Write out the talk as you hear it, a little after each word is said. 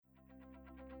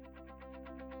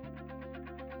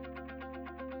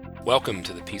Welcome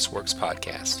to the Peaceworks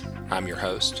Podcast. I'm your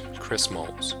host, Chris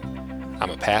Moles. I'm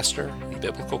a pastor and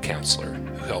biblical counselor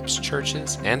who helps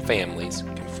churches and families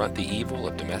confront the evil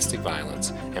of domestic violence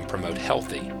and promote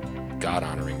healthy,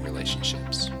 God-honoring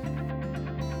relationships.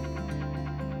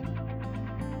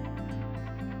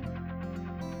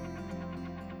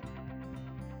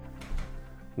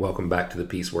 Welcome back to the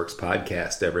Peaceworks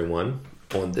Podcast, everyone.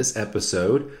 On this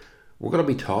episode, we're going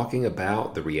to be talking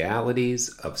about the realities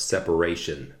of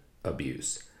separation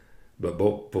abuse. But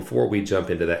before we jump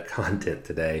into that content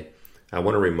today, I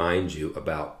want to remind you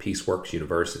about Peaceworks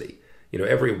University.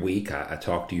 Every week I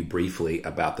talk to you briefly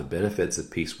about the benefits of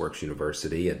Peaceworks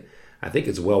University, and I think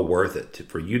it's well worth it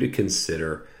for you to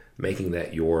consider making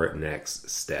that your next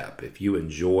step. If you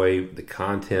enjoy the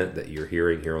content that you're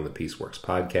hearing here on the Peaceworks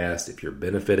podcast, if you're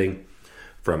benefiting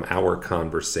from our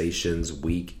conversations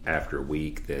week after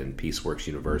week, then Peaceworks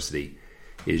University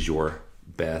is your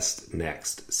best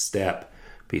next step.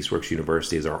 Peaceworks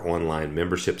University is our online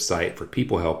membership site for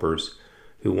people helpers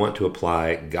who want to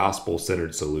apply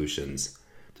gospel-centered solutions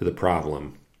to the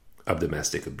problem of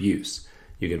domestic abuse.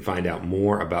 You can find out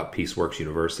more about Peaceworks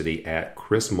University at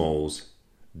chrismoles.org.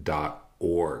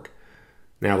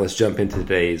 Now let's jump into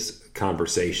today's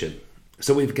conversation.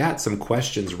 So we've got some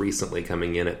questions recently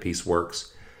coming in at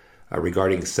Peaceworks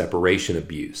regarding separation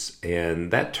abuse.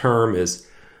 And that term is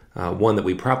one that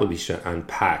we probably should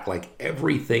unpack. Like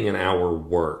everything in our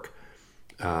work,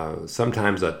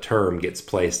 sometimes a term gets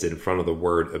placed in front of the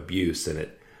word abuse, and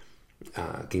it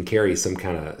can carry some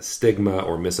kind of stigma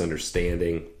or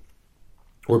misunderstanding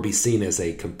or be seen as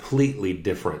a completely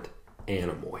different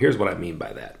animal. Here's what I mean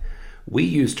by that. We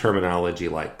use terminology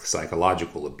like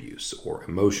psychological abuse or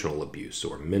emotional abuse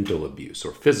or mental abuse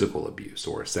or physical abuse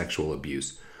or sexual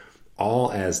abuse,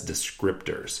 all as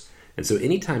descriptors. And so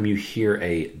anytime you hear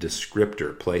a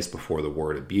descriptor placed before the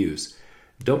word abuse,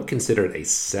 don't consider it a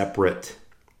separate,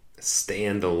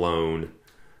 standalone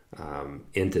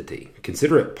entity.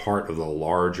 Consider it part of the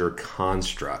larger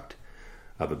construct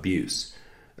of abuse.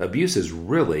 Abuse is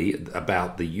really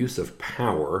about the use of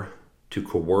power to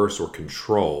coerce or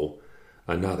control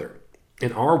another.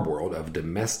 In our world of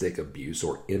domestic abuse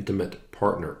or intimate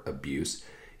partner abuse,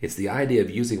 it's the idea of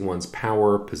using one's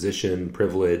power, position,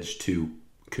 privilege to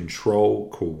control,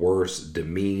 coerce,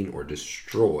 demean, or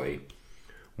destroy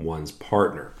one's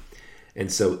partner. And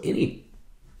so any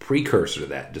precursor to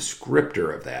that,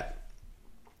 descriptor of that,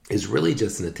 is really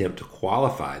just an attempt to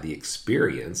qualify the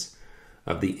experience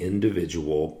of the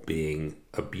individual being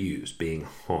abused, being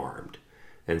harmed.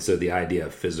 And so the idea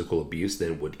of physical abuse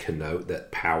then would connote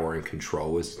that power and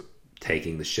control is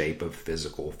taking the shape of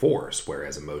physical force,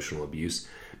 whereas emotional abuse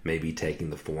may be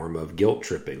taking the form of guilt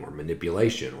tripping or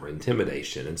manipulation or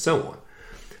intimidation and so on.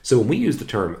 So when we use the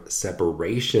term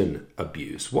separation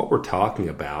abuse, what we're talking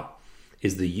about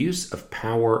is the use of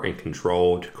power and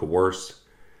control to coerce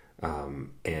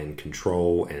and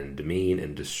control and demean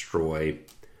and destroy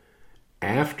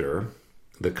after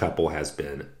the couple has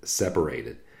been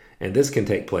separated. And this can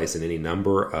take place in any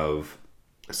number of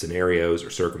scenarios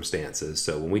or circumstances.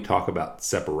 So when we talk about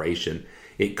separation,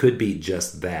 it could be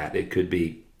just that. It could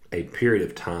be a period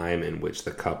of time in which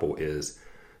the couple is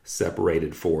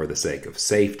separated for the sake of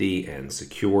safety and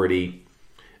security.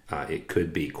 It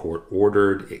could be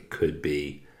court-ordered. It could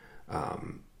be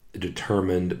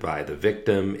determined by the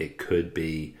victim. It could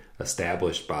be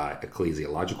established by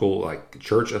ecclesiological, like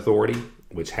church authority,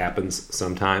 which happens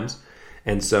sometimes.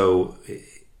 And so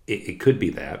it could be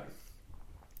that.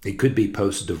 It could be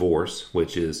post-divorce,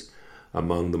 which is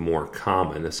among the more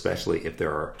common, especially if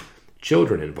there are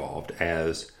children involved,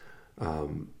 as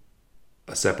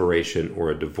a separation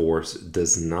or a divorce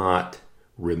does not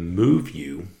remove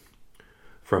you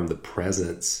from the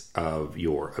presence of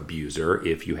your abuser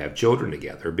if you have children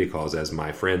together, because as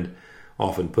my friend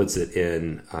often puts it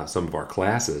in some of our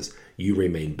classes, you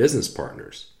remain business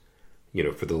partners,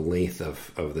 for the length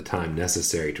of the time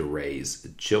necessary to raise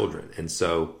children. And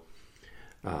so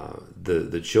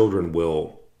the children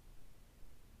will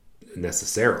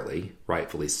necessarily,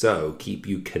 rightfully so, keep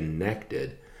you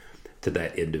connected to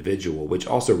that individual, which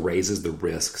also raises the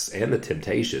risks and the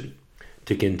temptation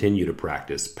to continue to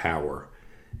practice power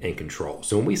and control.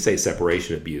 So when we say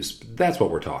separation abuse, that's what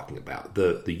we're talking about.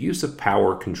 The use of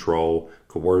power, control,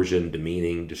 coercion,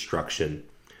 demeaning, destruction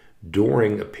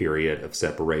during a period of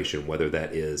separation, whether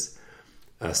that is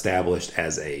established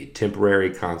as a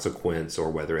temporary consequence or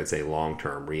whether it's a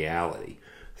long-term reality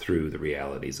through the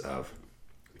realities of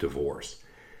divorce.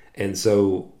 And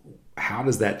so how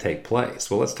does that take place?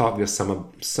 Well, let's talk just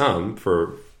some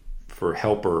for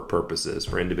helper purposes,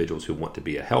 for individuals who want to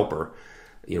be a helper.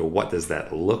 What does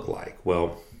that look like?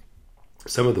 Well,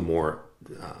 some of the more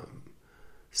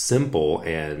simple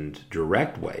and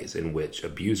direct ways in which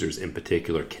abusers in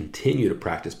particular continue to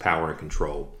practice power and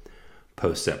control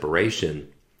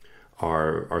post-separation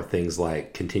are things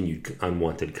like continued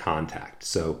unwanted contact.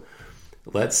 So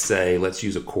let's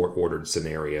use a court-ordered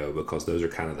scenario because those are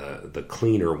kind of the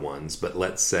cleaner ones, but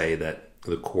let's say that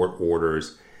the court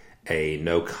orders a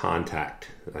no contact,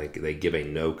 like they give a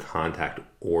no contact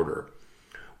order.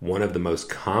 One of the most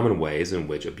common ways in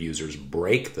which abusers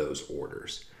break those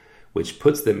orders, which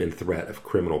puts them in threat of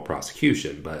criminal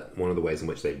prosecution, but one of the ways in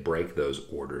which they break those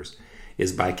orders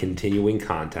is by continuing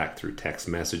contact through text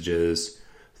messages,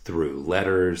 through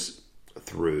letters,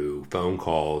 through phone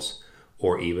calls,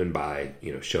 or even by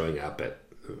showing up at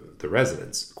the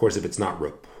residence. Of course, if it's not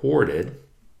reported,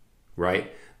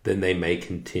 right, then they may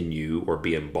continue or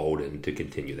be emboldened to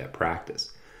continue that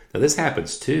practice. Now, this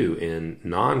happens too in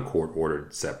non-court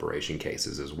ordered separation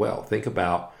cases as well. Think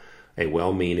about a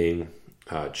well-meaning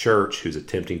church who's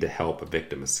attempting to help a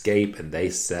victim escape, and they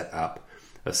set up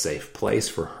a safe place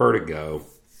for her to go,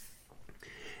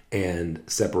 and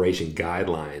separation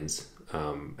guidelines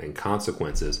and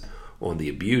consequences on the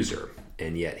abuser,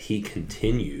 and yet he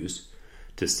continues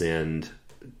to send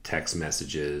text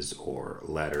messages or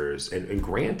letters. And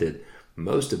granted,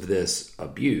 most of this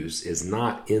abuse is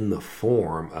not in the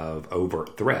form of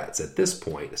overt threats. At this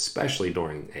point, especially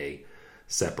during a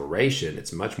separation,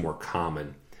 it's much more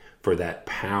common for that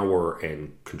power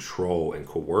and control and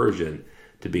coercion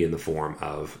to be in the form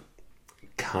of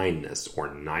kindness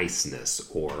or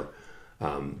niceness or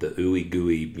the ooey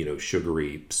gooey,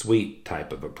 sugary sweet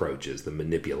type of approaches, the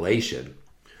manipulation,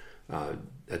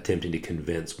 attempting to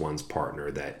convince one's partner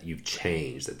that you've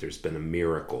changed, that there's been a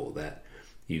miracle, that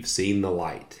you've seen the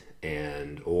light,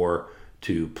 or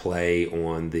to play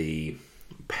on the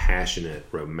passionate,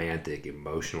 romantic,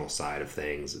 emotional side of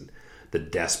things and the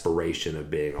desperation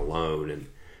of being alone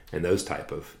and those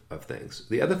type of things.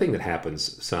 The other thing that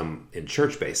happens some in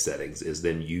church-based settings is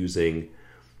then using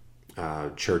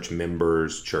church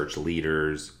members, church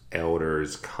leaders,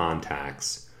 elders,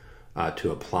 contacts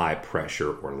to apply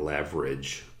pressure or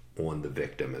leverage on the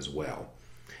victim as well.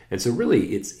 And so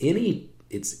really it's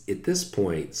at this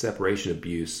point, separation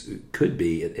abuse could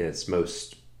be in its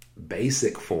most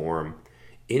basic form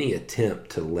any attempt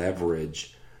to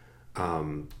leverage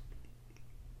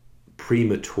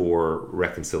premature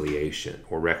reconciliation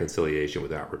or reconciliation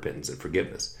without repentance and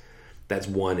forgiveness. That's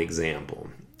one example.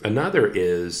 Another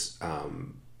is,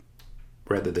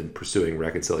 rather than pursuing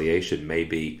reconciliation,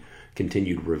 maybe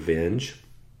continued revenge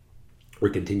or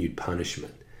continued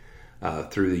punishment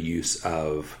through the use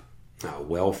of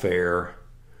welfare,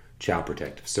 child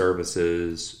protective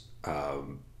services,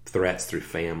 threats through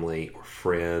family or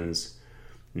friends,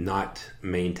 not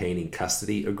maintaining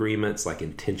custody agreements, like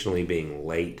intentionally being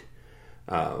late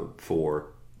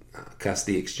for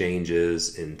custody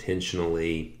exchanges,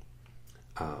 intentionally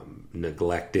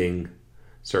neglecting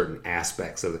certain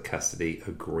aspects of the custody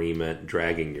agreement,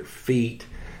 dragging your feet,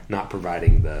 not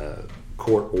providing the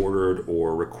court-ordered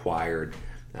or required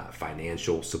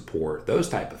financial support. Those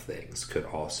type of things could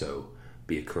also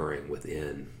be occurring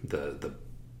within the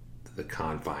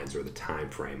confines or the time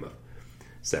frame of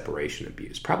separation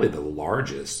abuse. Probably the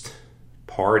largest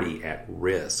party at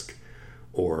risk,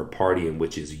 or party in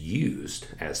which is used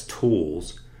as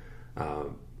tools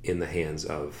in the hands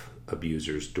of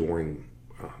abusers during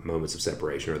moments of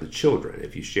separation, are the children.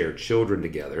 If you share children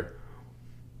together,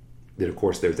 then of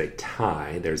course there's a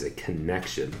tie, there's a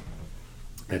connection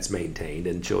that's maintained,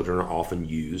 and children are often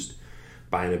used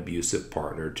by an abusive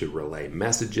partner to relay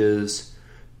messages,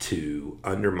 to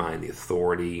undermine the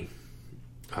authority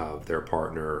of their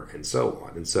partner, and so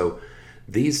on. And so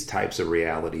these types of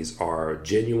realities are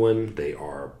genuine. They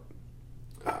are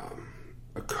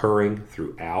occurring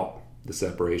throughout the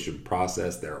separation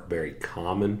process. They're very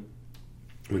common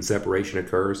when separation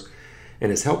occurs.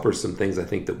 And as helpers, some things I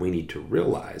think that we need to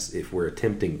realize if we're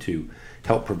attempting to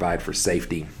help provide for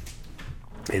safety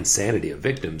and sanity of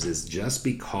victims is just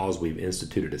because we've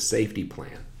instituted a safety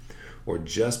plan, or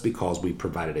just because we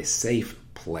provided a safe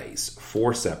place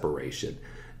for separation,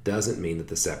 doesn't mean that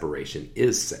the separation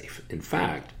is safe. In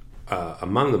fact,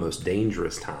 among the most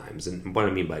dangerous times, and what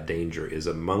I mean by danger is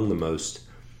among the most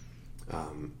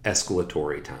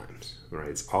escalatory times, right?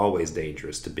 It's always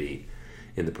dangerous to be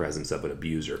in the presence of an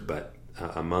abuser, but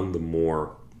among the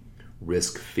more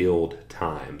risk-filled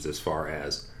times as far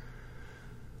as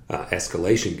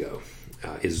escalation go,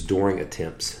 is during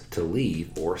attempts to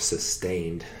leave or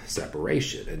sustained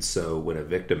separation. And so when a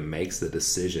victim makes the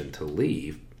decision to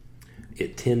leave,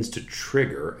 it tends to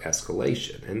trigger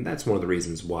escalation. And that's one of the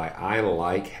reasons why I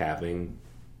like having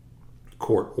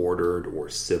court-ordered or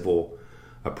civil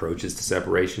approaches to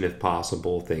separation if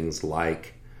possible, things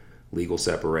like legal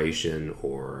separation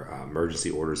or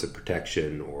emergency orders of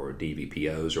protection or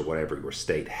DVPOs or whatever your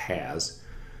state has,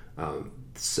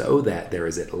 so that there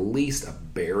is at least a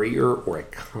barrier or a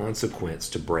consequence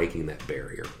to breaking that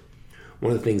barrier.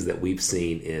 One of the things that we've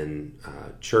seen in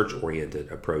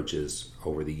church-oriented approaches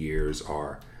over the years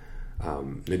are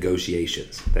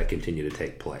negotiations that continue to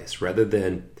take place. Rather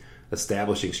than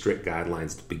establishing strict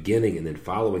guidelines at the beginning and then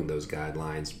following those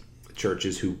guidelines,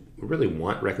 churches who really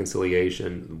want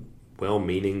reconciliation,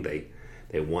 well-meaning,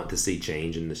 they want to see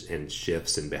change and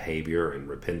shifts in behavior and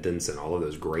repentance and all of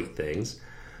those great things,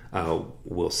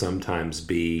 will sometimes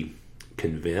be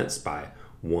convinced by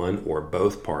one or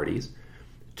both parties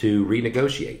to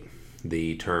renegotiate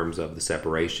the terms of the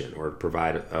separation or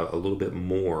provide a little bit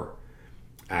more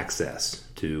access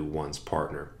to one's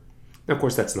partner. Now, of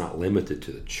course, that's not limited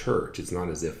to the church. It's not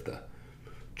as if the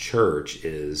church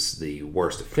is the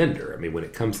worst offender. I mean, when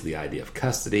it comes to the idea of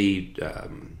custody,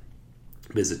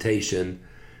 visitation,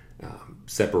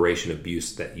 separation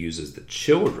abuse that uses the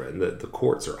children, the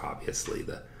courts are obviously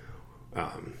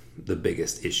the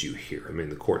biggest issue here. I mean,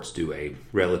 the courts do a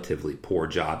relatively poor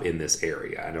job in this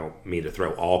area. I don't mean to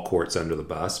throw all courts under the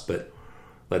bus, but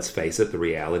let's face it, the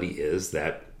reality is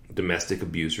that domestic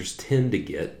abusers tend to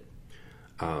get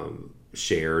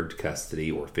shared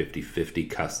custody or 50-50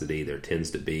 custody. There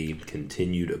tends to be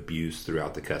continued abuse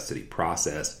throughout the custody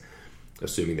process,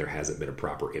 assuming there hasn't been a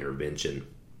proper intervention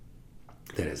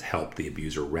that has helped the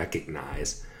abuser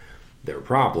recognize their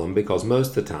problem, because most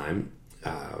of the time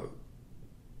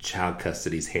child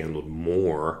custody is handled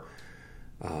more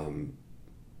from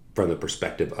the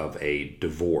perspective of a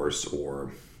divorce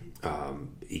or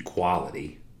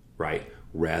equality, right,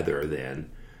 rather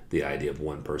than the idea of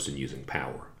one person using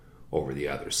power over the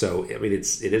other. So, I mean, it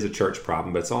is a church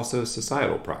problem, but it's also a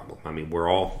societal problem. I mean, we're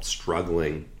all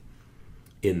struggling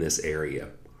in this area.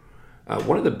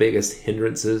 One of the biggest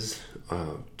hindrances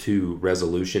to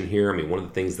resolution here, I mean, one of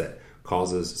the things that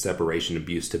causes separation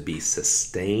abuse to be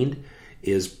sustained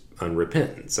is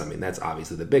unrepentance. I mean, that's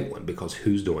obviously the big one, because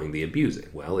who's doing the abusing?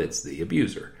 Well, it's the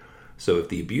abuser. So if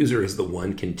the abuser is the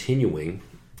one continuing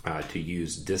to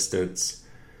use distance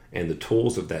and the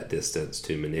tools of that distance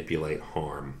to manipulate,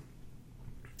 harm,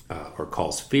 or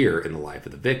cause fear in the life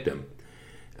of the victim,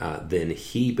 then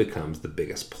he becomes the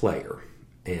biggest player.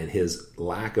 And his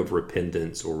lack of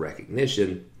repentance or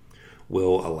recognition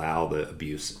will allow the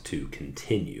abuse to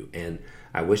continue. And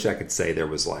I wish I could say there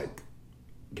was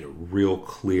real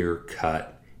clear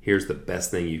cut, here's the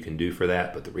best thing you can do for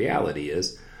that. But the reality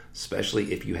is,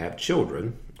 especially if you have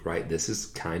children, right, this is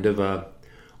kind of a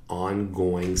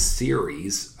ongoing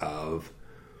series of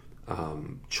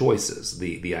choices,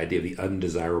 the idea of the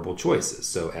undesirable choices.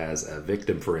 So as a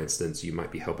victim, for instance, you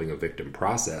might be helping a victim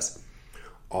process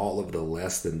all of the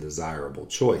less than desirable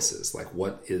choices. Like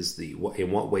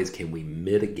in what ways can we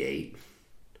mitigate,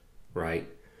 right,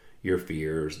 your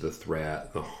fears, the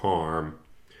threat, the harm,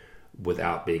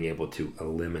 without being able to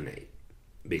eliminate,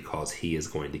 because he is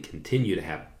going to continue to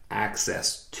have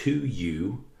access to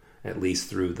you, at least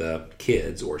through the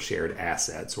kids or shared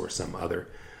assets or some other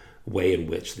way in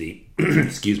which the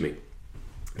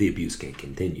the abuse can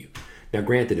continue. Now,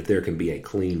 granted, if there can be a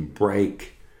clean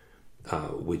break,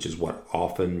 which is what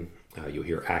often you'll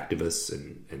hear activists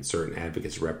and certain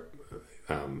advocates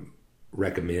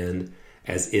recommend,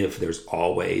 as if there's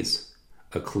always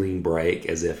a clean break,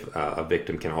 as if a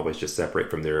victim can always just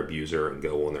separate from their abuser and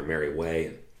go on their merry way,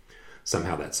 and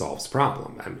somehow that solves the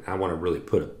problem. I want to really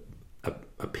put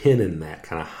a pin in that,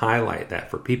 kind of highlight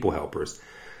that for people helpers.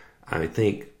 I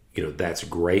think, that's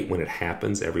great when it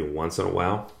happens every once in a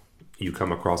while. You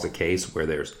come across a case where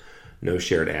there's no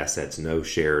shared assets, no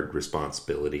shared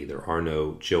responsibility, there are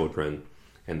no children,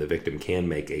 and the victim can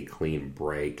make a clean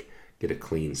break, get a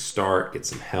clean start, get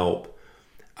some help,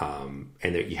 and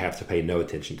that you have to pay no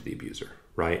attention to the abuser,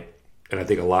 right? And I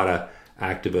think a lot of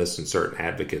activists and certain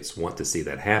advocates want to see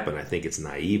that happen. I think it's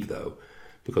naive, though,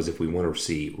 because if we want to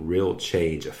see real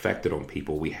change affected on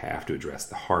people, we have to address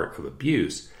the heart of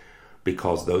abuse,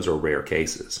 because those are rare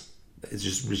cases. It's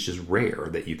just rare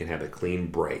that you can have a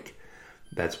clean break.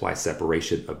 That's why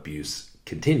separation abuse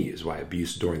continues, why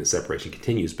abuse during the separation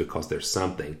continues, because there's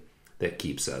something that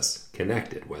keeps us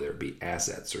connected, whether it be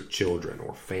assets or children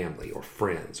or family or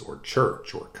friends or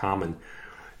church or common,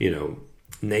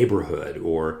 neighborhood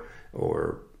or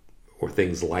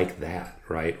things like that,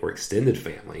 right? Or extended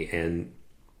family. And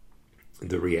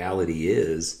the reality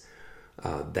is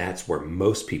that's where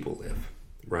most people live,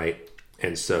 right?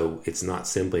 And so it's not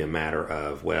simply a matter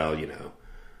of,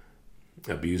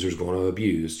 abusers going to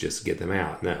abuse, just get them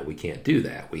out. No, we can't do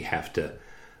that. We have to,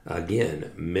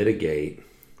 again, mitigate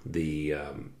the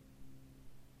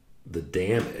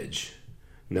damage,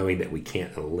 knowing that we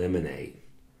can't eliminate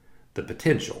the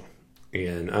potential.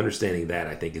 And understanding that,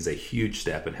 I think, is a huge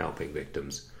step in helping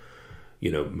victims,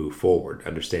 move forward.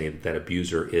 Understanding that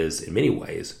abuser is, in many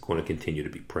ways, going to continue to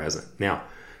be present. Now,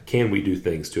 can we do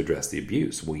things to address the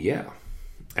abuse? Well, yeah,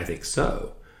 I think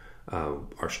so.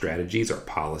 Our strategies, our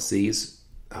policies,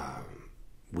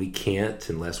 we can't,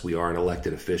 unless we are an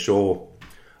elected official,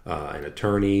 an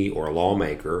attorney, or a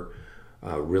lawmaker,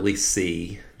 really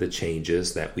see the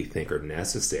changes that we think are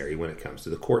necessary when it comes to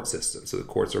the court system. So the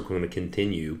courts are going to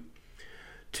continue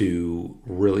to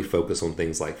really focus on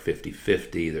things like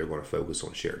 50-50. They're going to focus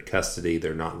on shared custody.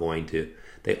 They're not going to,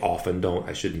 they often don't,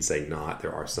 I shouldn't say not,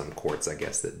 there are some courts, I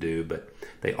guess, that do, but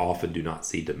they often do not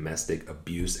see domestic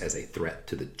abuse as a threat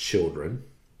to the children.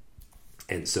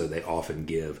 And so they often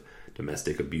give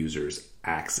domestic abusers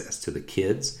access to the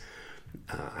kids.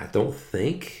 I don't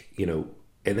think,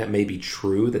 and that may be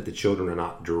true that the children are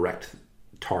not direct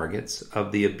targets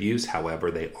of the abuse.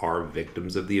 However, they are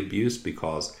victims of the abuse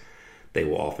because they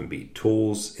will often be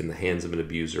tools in the hands of an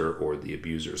abuser, or the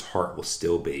abuser's heart will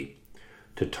still be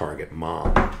to target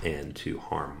mom and to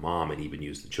harm mom and even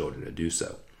use the children to do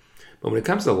so. But when it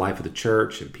comes to the life of the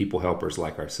church and people helpers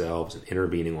like ourselves and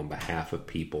intervening on behalf of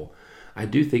people, I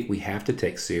do think we have to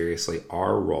take seriously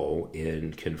our role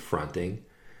in confronting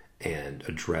and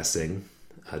addressing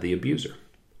the abuser,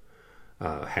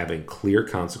 having clear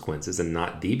consequences and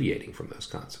not deviating from those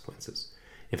consequences.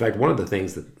 In fact, one of the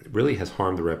things that really has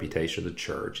harmed the reputation of the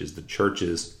church is the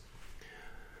church's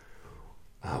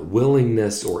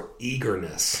willingness or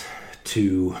eagerness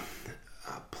to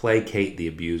placate the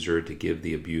abuser, to give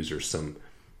the abuser some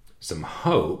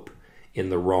hope in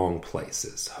the wrong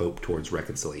places. Hope towards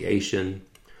reconciliation,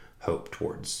 hope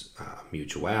towards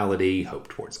mutuality, hope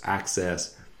towards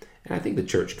access. And I think the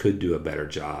church could do a better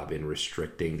job in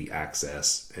restricting the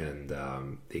access and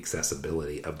the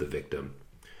accessibility of the victim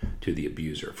to the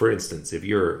abuser. For instance, if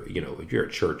you're a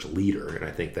church leader, and I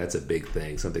think that's a big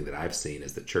thing, something that I've seen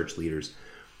is that church leaders,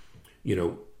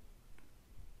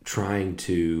 trying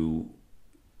to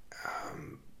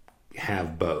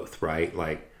have both, right?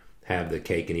 Like have the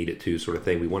cake and eat it too sort of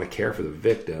thing. We want to care for the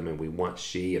victim and we want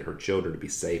she and her children to be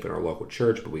safe in our local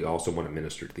church, but we also want to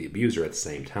minister to the abuser at the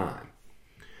same time.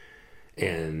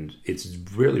 And it's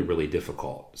really, really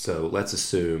difficult. So let's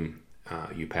assume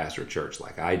you pastor a church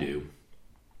like I do,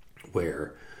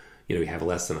 where you have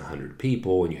less than 100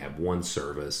 people and you have one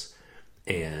service,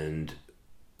 and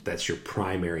that's your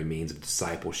primary means of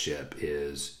discipleship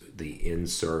is the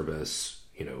in-service,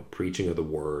 preaching of the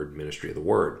word, ministry of the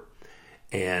word.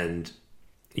 And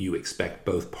you expect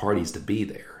both parties to be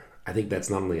there. I think that's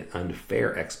not only an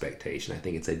unfair expectation, I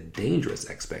think it's a dangerous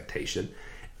expectation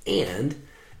and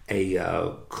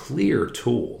a clear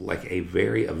tool, like a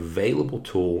very available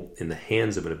tool in the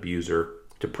hands of an abuser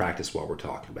to practice what we're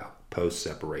talking about,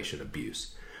 post-separation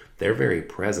abuse. Their very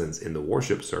presence in the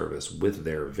worship service with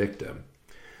their victim,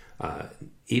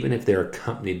 even if they're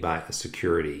accompanied by a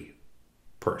security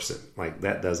person, like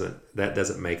that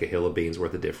doesn't make a hill of beans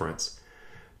worth of difference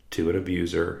to an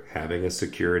abuser. Having a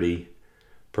security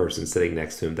person sitting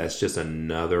next to him, that's just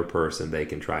another person they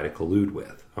can try to collude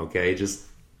with. Okay, just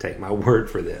take my word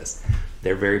for this.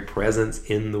 Their very presence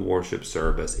in the worship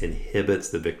service inhibits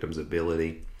the victim's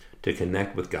ability to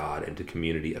connect with God and to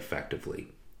community effectively,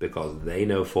 because they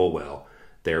know full well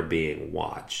they're being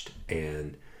watched.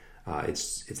 And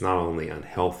it's not only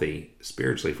unhealthy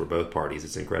spiritually for both parties,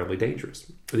 it's incredibly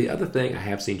dangerous. The other thing I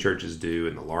have seen churches do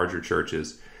in the larger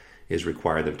churches is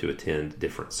require them to attend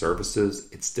different services.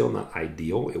 It's still not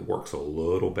ideal. It works a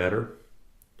little better,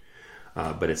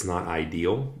 but it's not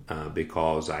ideal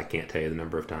because I can't tell you the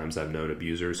number of times I've known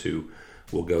abusers who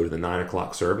will go to the 9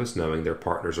 o'clock service knowing their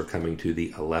partners are coming to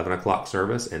the 11 o'clock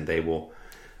service, and they will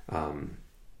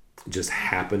just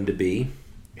happen to be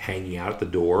hanging out at the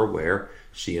door where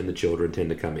she and the children tend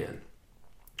to come in.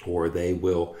 Or they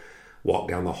will walk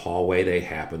down the hallway. They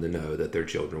happen to know that their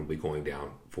children will be going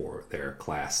down for their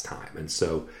class time. And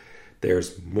so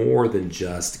there's more than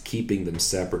just keeping them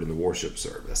separate in the worship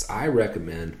service. I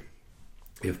recommend,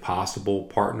 if possible,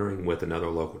 partnering with another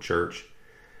local church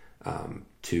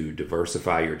to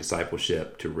diversify your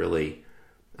discipleship, to really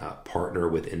partner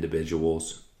with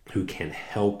individuals who can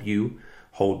help you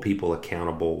hold people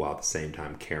accountable while at the same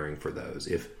time caring for those.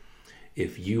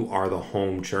 If you are the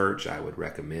home church, I would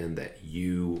recommend that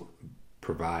you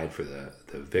provide for the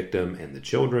victim and the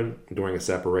children during a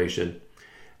separation,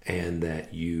 and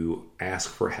that you ask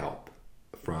for help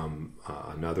from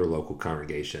another local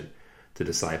congregation to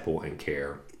disciple and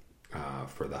care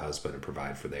for the husband and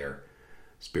provide for their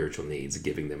spiritual needs,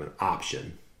 giving them an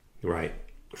option, right,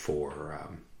 for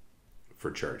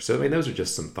church. So, I mean, those are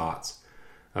just some thoughts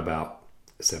about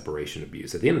separation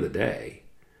abuse. At the end of the day,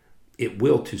 it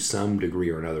will to some degree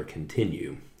or another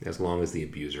continue as long as the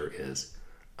abuser is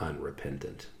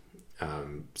unrepentant.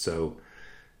 So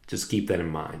just keep that in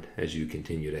mind as you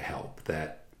continue to help,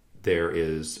 that there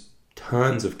is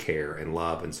tons of care and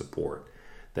love and support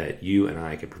that you and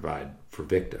I can provide for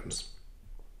victims.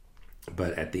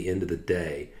 But at the end of the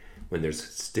day, when there's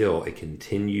still a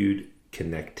continued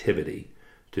connectivity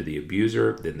to the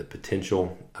abuser, then the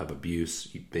potential of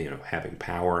abuse, having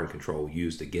power and control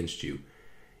used against you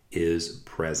is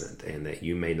present, and that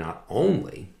you may not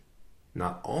only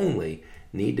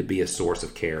need to be a source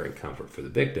of care and comfort for the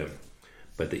victim,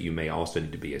 but that you may also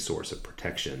need to be a source of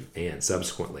protection and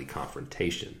subsequently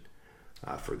confrontation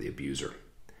for the abuser.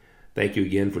 Thank you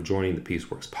again for joining the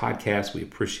Peaceworks podcast. We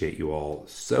appreciate you all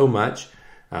so much.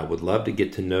 Would love to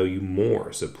get to know you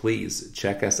more. So please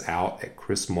check us out at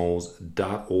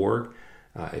chrismoles.org.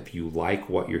 If you like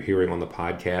what you're hearing on the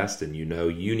podcast and you know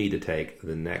you need to take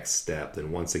the next step,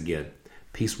 then once again,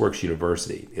 Peaceworks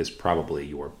University is probably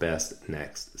your best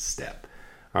next step.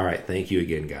 All right. Thank you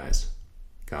again, guys.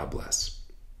 God bless.